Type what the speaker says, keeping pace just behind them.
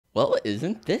Well,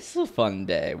 isn't this a fun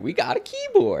day? We got a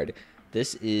keyboard.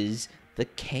 This is the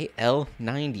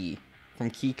KL-90 from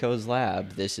Kiko's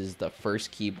lab. This is the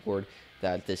first keyboard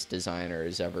that this designer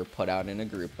has ever put out in a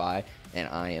group buy, and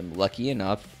I am lucky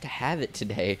enough to have it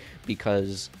today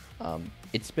because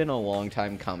it's been a long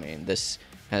time coming.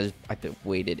 I've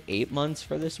waited 8 months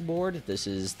for this board. This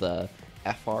is the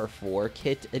FR4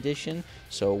 Kit edition.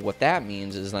 So what that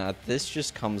means is that this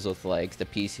just comes with like the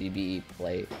PCB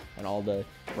plate and all the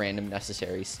random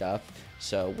necessary stuff.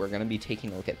 So we're going to be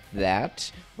taking a look at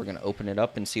that. We're going to open it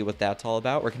up and see what that's all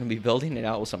about. We're going to be building it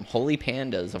out with some holy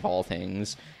pandas of all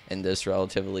things in this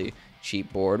relatively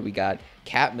cheap board. We got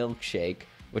cat milkshake,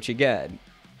 which again,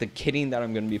 the kitting that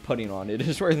I'm going to be putting on it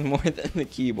is worth more than the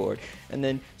keyboard. And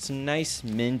then some nice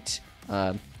mint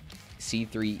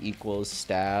C3 equals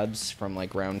stabs from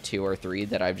like round 2 or 3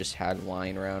 that I've just had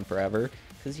lying around forever.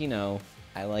 Because, you know,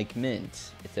 I like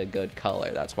mint. It's a good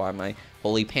color. That's why my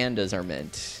holy pandas are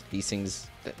mint. These things,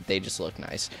 they just look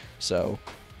nice. So,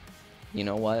 you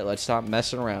know what? Let's stop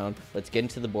messing around. Let's get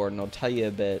into the board and I'll tell you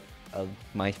a bit of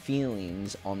my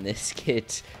feelings on this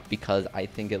kit because I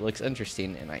think it looks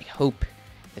interesting and I hope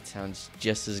it sounds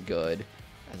just as good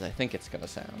as I think it's going to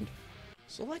sound.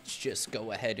 So let's just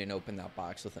go ahead and open that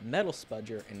box with a metal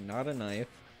spudger and not a knife,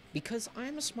 because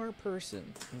I'm a smart person,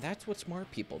 and that's what smart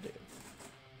people do.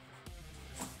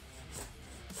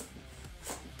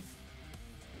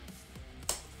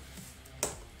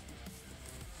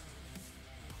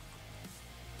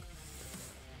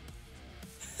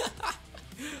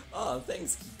 Oh,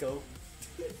 thanks, Kiko.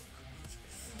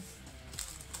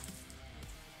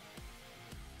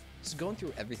 So going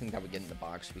through everything that we get in the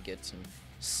box, we get some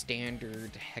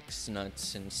standard hex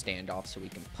nuts and standoffs so we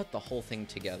can put the whole thing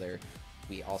together.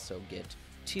 We also get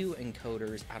 2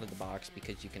 encoders out of the box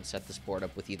because you can set this board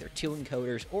up with either 2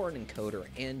 encoders or an encoder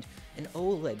and an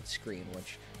OLED screen,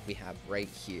 which we have right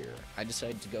here. I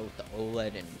decided to go with the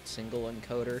OLED and single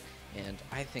encoder, and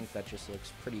I think that just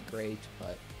looks pretty great,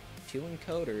 but 2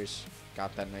 encoders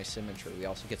got that nice symmetry. We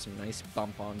also get some nice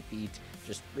bump on feet,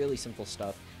 just really simple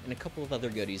stuff, and a couple of other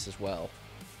goodies as well.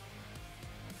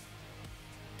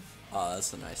 Oh,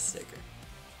 that's a nice sticker.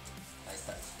 Nice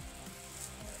touch.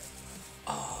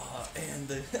 Oh, and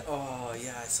the oh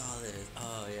yeah, I saw this.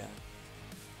 Oh yeah.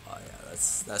 Oh yeah,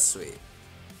 that's sweet.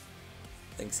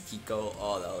 Thanks, Kiko.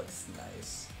 Oh, that looks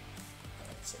nice.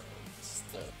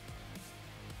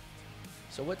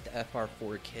 So with the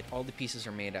FR4 kit, all the pieces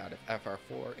are made out of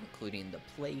FR4, including the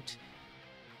plate,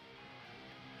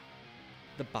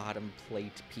 the bottom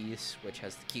plate piece, which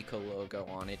has the Kiko logo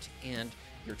on it, and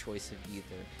your choice of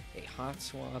either a hot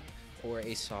swap or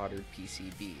a soldered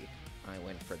PCB. I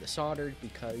went for the soldered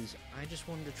because I just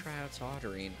wanted to try out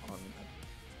soldering on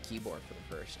a keyboard for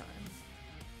the first time.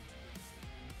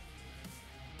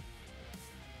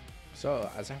 So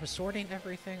as I was sorting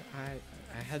everything,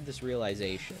 I had this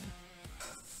realization.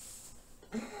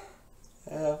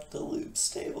 I have to loop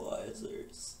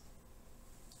stabilizers.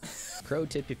 Pro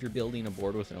tip, if you're building a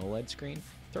board with an OLED screen,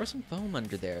 throw some foam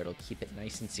under there. It'll keep it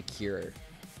nice and secure.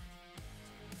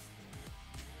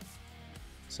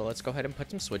 So let's go ahead and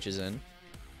put some switches in.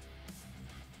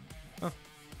 Oh,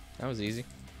 that was easy.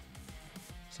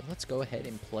 So let's go ahead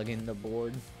and plug in the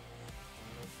board.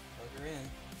 Plug her in.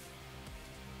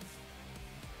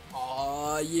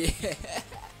 Oh yeah!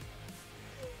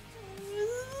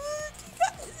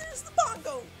 There's the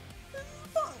bongo! There's the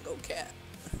bongo cat!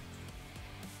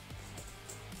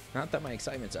 Not that my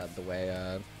excitement's out of the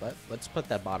way, but let's put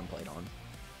that bottom plate on.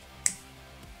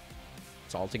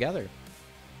 It's all together.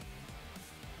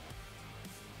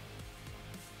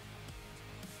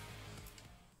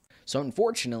 So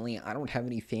unfortunately, I don't have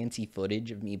any fancy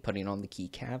footage of me putting on the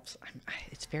keycaps.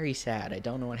 It's very sad. I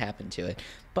don't know what happened to it.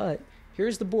 But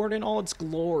here's the board in all its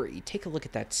glory. Take a look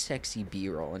at that sexy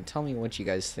B-roll and tell me what you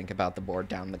guys think about the board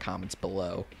down in the comments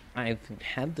below. I've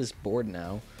had this board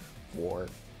now for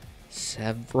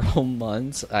several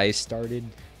months. I started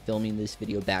filming this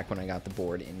video back when I got the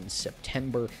board in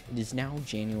September. It is now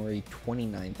January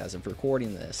 29th as of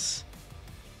recording this.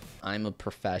 I'm a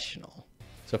professional.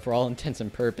 So for all intents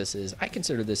and purposes, I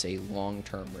consider this a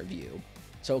long-term review.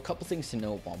 So a couple things to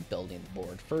note while building the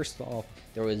board. First off,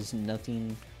 there was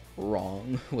nothing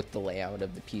wrong with the layout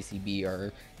of the PCB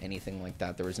or anything like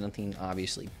that. There was nothing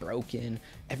obviously broken.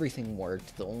 Everything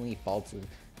worked. The only faults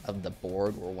of the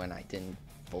board were when I didn't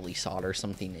fully solder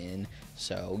something in.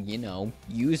 So, you know,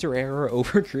 user error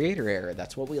over creator error.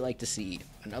 That's what we like to see.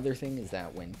 Another thing is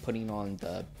that when putting on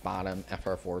the bottom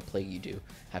FR4 plate, you do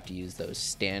have to use those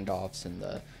standoffs and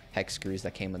the hex screws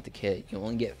that came with the kit. You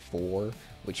only get 4,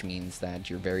 which means that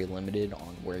you're very limited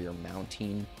on where your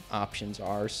mounting options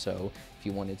are. So If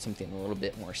you wanted something a little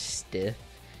bit more stiff,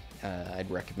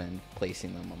 I'd recommend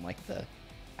placing them on like the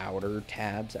outer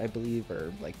tabs, I believe,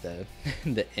 or like the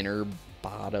the inner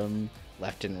bottom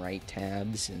left and right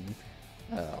tabs, and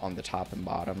on the top and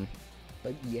bottom.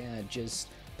 But yeah, just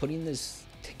putting this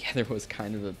together was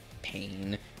kind of a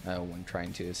pain when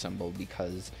trying to assemble,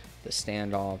 because the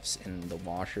standoffs and the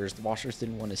washers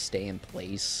didn't want to stay in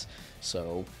place,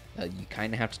 so you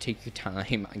kind of have to take your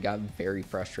time. I got very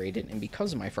frustrated, and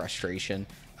because of my frustration,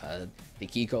 the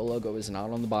Kiko logo is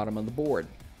not on the bottom of the board.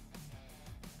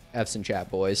 F's in chat,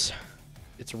 boys.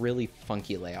 It's a really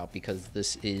funky layout because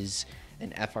this is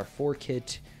an FR4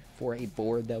 kit for a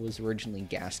board that was originally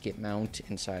gasket mount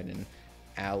inside an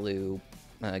alu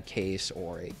case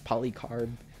or a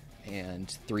polycarb,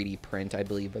 and 3D print, I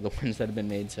believe, are the ones that have been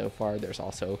made so far. There's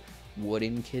also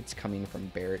wooden kits coming from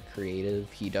Barrett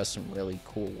Creative. He does some really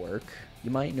cool work.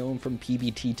 You might know him from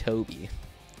PBT Toby.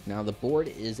 Now, the board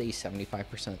is a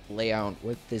 75% layout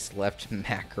with this left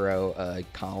macro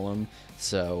column,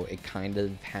 so it kind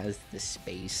of has the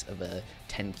space of a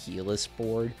 10 keyless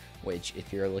board, which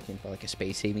if you're looking for like a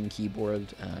space-saving keyboard,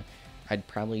 I'd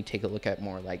probably take a look at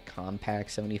more like compact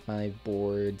 75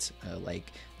 boards,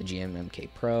 like the GMMK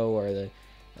Pro or the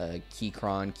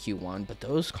Keychron Q1, but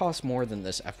those cost more than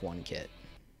this F1 kit.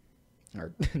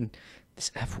 Or this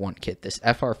F1 kit, this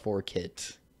FR4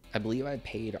 kit. I believe I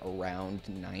paid around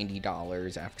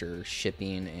 $90 after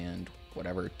shipping and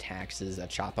whatever taxes that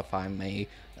Shopify may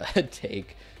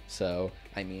take. So,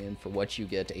 I mean, for what you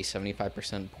get, a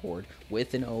 75% board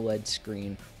with an OLED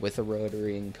screen, with a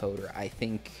rotary encoder, I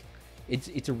think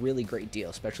it's a really great deal,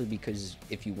 especially because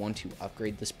if you want to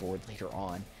upgrade this board later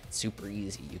on, it's super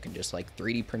easy. You can just like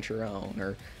 3D print your own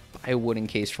or buy a wooden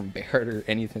case from Barrett or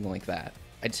anything like that.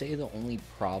 I'd say the only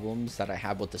problems that I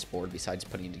have with this board, besides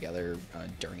putting together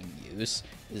during use,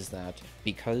 is that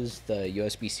because the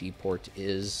USB-C port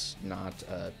is not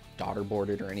daughter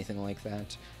boarded or anything like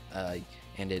that,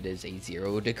 and it is a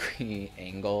 0-degree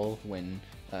angle when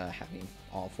having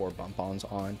all 4 bump-ons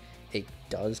on, it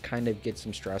does kind of get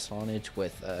some stress on it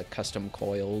with custom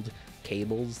coiled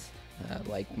cables,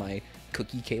 like my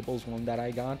cookie cables one that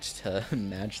I got to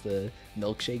match the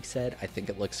milkshake set. I think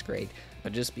it looks great,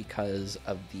 but just because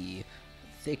of the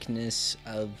thickness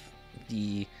of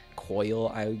the coil,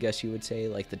 I guess you would say,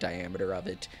 like the diameter of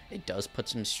it, it does put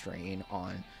some strain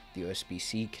on the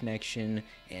USB-C connection,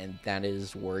 and that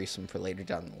is worrisome for later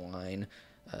down the line.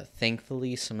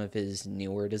 Thankfully, some of his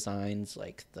newer designs,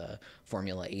 like the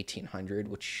Formula 1800,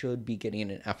 which should be getting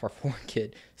an FR4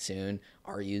 kit soon,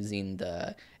 are using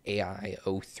the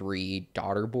AI03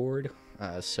 daughter board.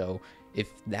 So if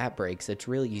that breaks, it's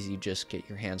really easy to just get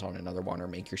your hands on another one or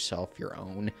make yourself your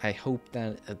own. I hope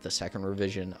that at the second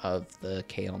revision of the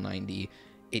KL-90,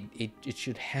 it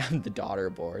should have the daughter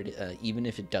board, even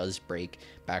if it does break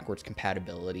backwards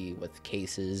compatibility with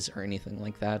cases or anything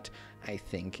like that. I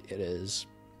think it is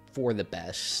for the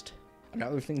best.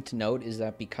 Another thing to note is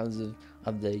that because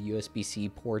of the USB-C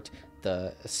port,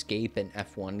 the escape and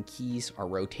F1 keys are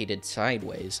rotated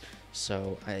sideways,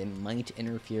 so I might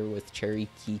interfere with cherry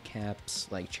keycaps,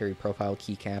 like cherry profile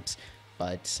keycaps,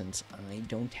 but since I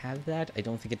don't have that, I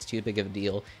don't think it's too big of a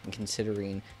deal, and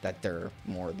considering that they're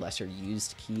more lesser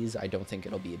used keys, I don't think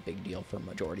it'll be a big deal for a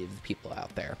majority of the people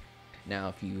out there. Now,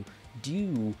 if you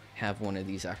do have one of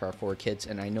these FR4 kits,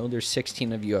 and I know there's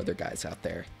 16 of you other guys out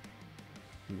there,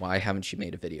 why haven't you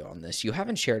made a video on this? You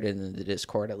haven't shared it in the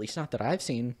Discord, at least not that I've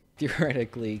seen.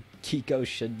 Theoretically, Kiko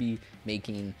should be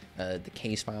making the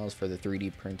case files for the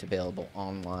 3D print available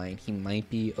online. He might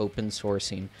be open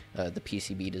sourcing the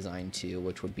PCB design too,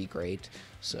 which would be great.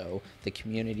 So the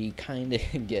community kind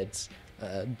of gets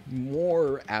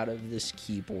more out of this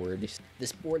keyboard.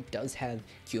 This board does have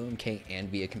QMK and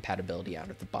VIA compatibility out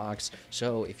of the box,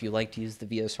 so if you like to use the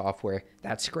VIA software,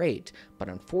 that's great. But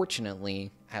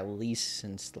unfortunately, at least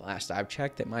since the last I've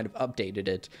checked, they might have updated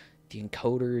it, the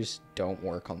encoders don't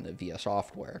work on the VIA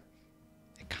software.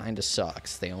 It kind of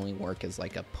sucks. They only work as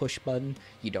like a push button.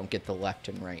 You don't get the left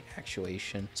and right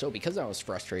actuation. So because I was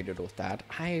frustrated with that,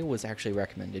 I was actually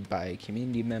recommended by a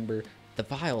community member the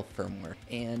Vile firmware,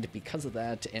 and because of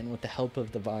that, and with the help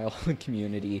of the Vile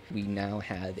community, we now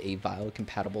have a Vile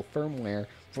compatible firmware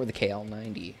for the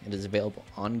KL-90. It is available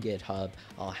on GitHub.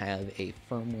 I'll have a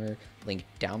firmware link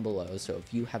down below, so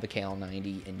if you have a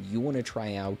KL-90 and you want to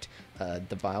try out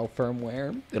the Vile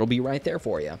firmware, it'll be right there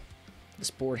for you.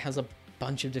 This board has a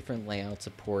bunch of different layout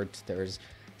support. There's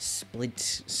split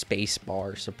space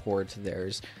bar support,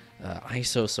 there's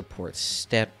ISO support,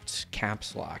 stepped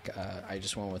caps lock. I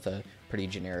just went with a pretty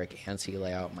generic ANSI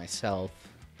layout myself.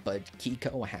 but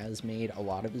Kiko has made a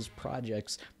lot of his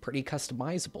projects pretty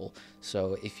customizable.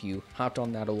 So if you hopped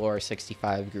on that Allure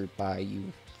 65 group buy,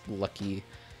 you lucky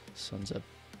sons of,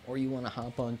 or you want to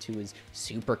hop onto his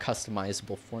super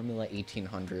customizable Formula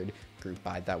 1800 group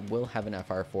buy that will have an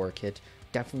FR4 kit,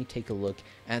 definitely take a look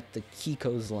at the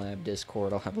Kiko's Lab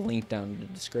Discord. I'll have a link down in the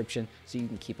description so you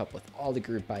can keep up with all the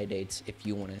group buy dates if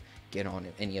you want to get on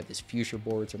any of his future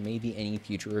boards or maybe any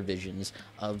future revisions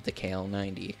of the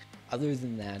KL-90. Other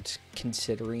than that,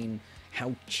 considering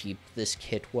how cheap this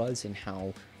kit was and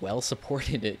how well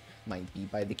supported it might be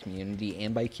by the community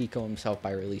and by Kiko himself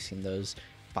by releasing those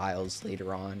files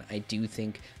later on, I do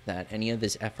think that any of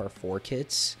his FR4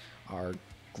 kits are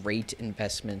great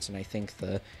investments, and I think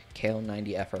the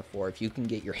KL-90 FR4, if you can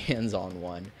get your hands on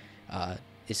one,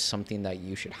 is something that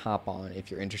you should hop on if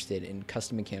you're interested in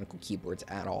custom mechanical keyboards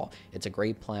at all. It's a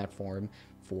great platform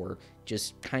for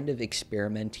just kind of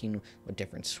experimenting with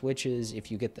different switches. If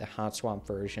you get the hot swap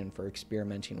version, for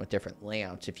experimenting with different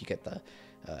layouts if you get the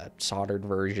soldered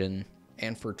version,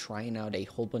 and for trying out a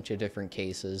whole bunch of different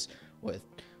cases, with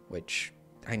which,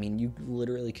 I mean, you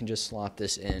literally can just slot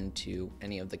this into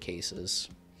any of the cases.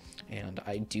 And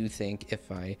I do think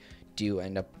if I do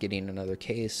end up getting another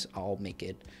case, I'll make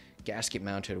it gasket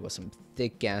mounted with some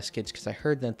thick gaskets, because I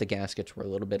heard that the gaskets were a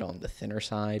little bit on the thinner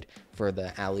side for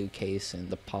the alu case and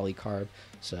the polycarb.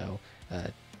 So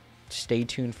stay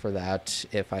tuned for that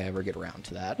if I ever get around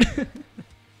to that.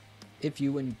 If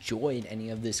you enjoyed any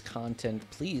of this content,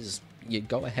 please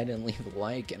go ahead and leave a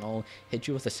like, and I'll hit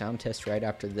you with a sound test right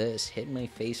after this. Hit my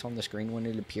face on the screen when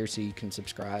it appears so you can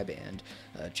subscribe, and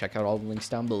check out all the links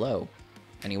down below.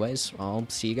 Anyways, I'll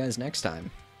see you guys next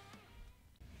time.